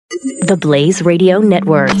The Blaze Radio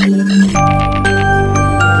Network.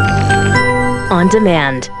 On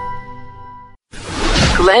demand.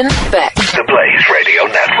 Glenn Beck. The Blaze Radio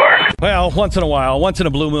Network. Well, once in a while, once in a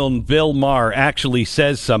blue moon, Bill Maher actually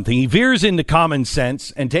says something. He veers into common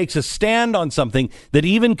sense and takes a stand on something that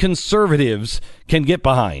even conservatives can get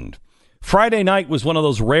behind. Friday night was one of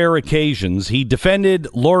those rare occasions. He defended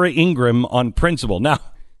Laura Ingraham on principle. Now,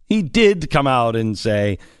 he did come out and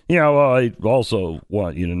say, I also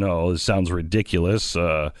want you to know this sounds ridiculous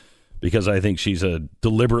because I think she's a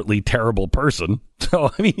deliberately terrible person. So,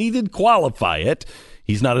 he did qualify it.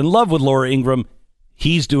 He's not in love with Laura Ingraham.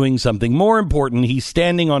 He's doing something more important. He's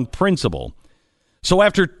standing on principle. So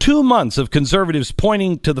after 2 months of conservatives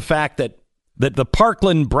pointing to the fact that the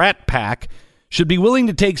Parkland Brat Pack should be willing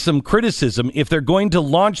to take some criticism if they're going to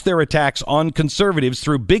launch their attacks on conservatives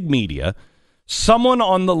through big media, someone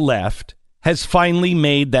on the left has finally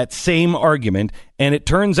made that same argument, and it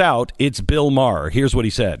turns out it's Bill Maher. Here's what he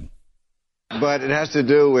said. But it has to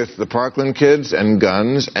do with the Parkland kids and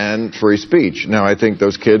guns and free speech. Now, I think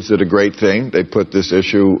those kids did a great thing. They put this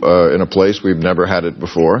issue in a place we've never had it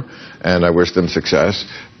before, and I wish them success.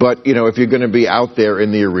 But, if you're going to be out there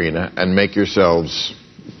in the arena and make yourselves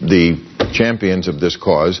the champions of this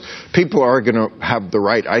cause, people are going to have the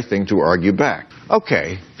right, I think, to argue back.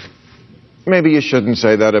 Okay, maybe you shouldn't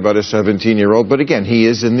say that about a 17-year-old, but again, he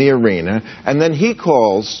is in the arena, and then he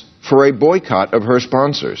calls for a boycott of her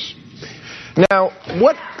sponsors. Now,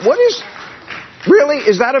 what is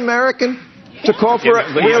that American to call for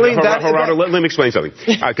it? Really? Let me explain something.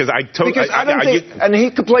 Because I don't think, and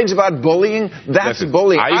he complains about bullying. That's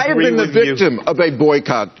bullying. I have been the victim of a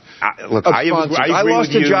boycott. I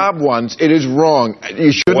lost a job once. It is wrong.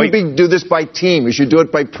 You shouldn't do this by team. You should do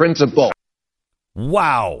it by principle.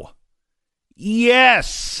 Wow.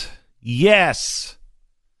 Yes.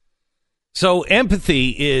 So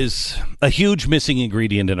empathy is a huge missing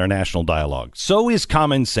ingredient in our national dialogue. So is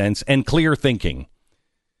common sense and clear thinking.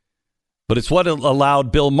 But it's what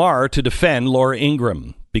allowed Bill Maher to defend Laura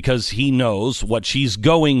Ingraham, because he knows what she's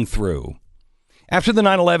going through. After the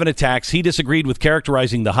 9/11 attacks, he disagreed with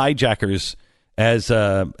characterizing the hijackers as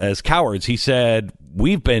cowards. He said,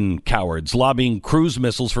 "We've been cowards, lobbying cruise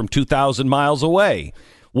missiles from 2,000 miles away."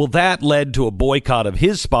 Well, that led to a boycott of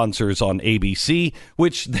his sponsors on ABC,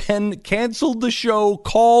 which then canceled the show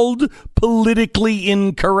called Politically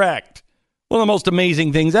Incorrect. One of the most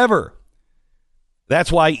amazing things ever.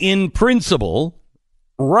 That's why, in principle,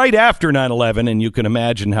 right after 9/11, and you can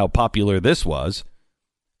imagine how popular this was,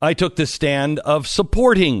 I took the stand of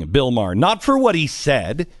supporting Bill Maher, not for what he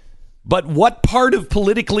said, but what part of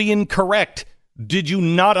Politically Incorrect did you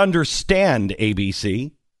not understand,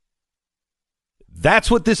 ABC?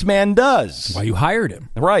 That's what this man does. Why you hired him.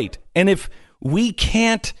 Right. And if we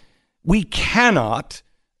cannot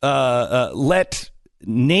let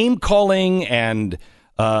name calling and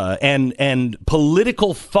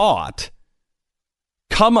political thought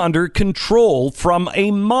come under control from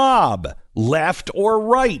a mob, left or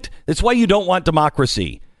right. That's why you don't want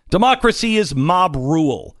democracy. Democracy is mob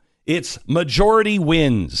rule. It's majority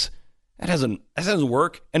wins. That doesn't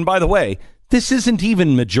work. And by the way, this isn't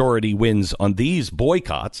even majority wins on these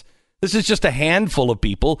boycotts. This is just a handful of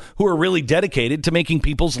people who are really dedicated to making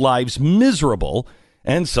people's lives miserable,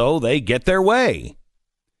 and so they get their way.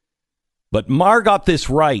 But Maher got this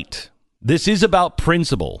right. This is about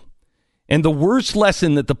principle. And the worst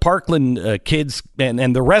lesson that the Parkland kids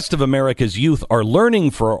and the rest of America's youth are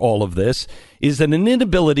learning for all of this is that an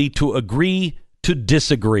inability to agree to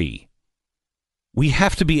disagree. We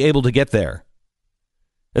have to be able to get there.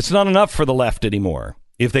 It's not enough for the left anymore.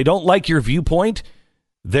 If they don't like your viewpoint,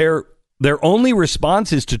 their only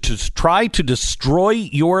response is to try to destroy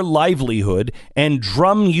your livelihood and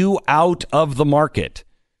drum you out of the market.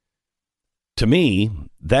 To me,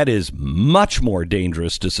 that is much more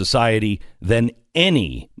dangerous to society than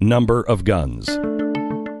any number of guns.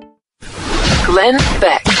 Glenn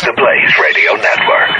Beck. The Blaze Radio Network.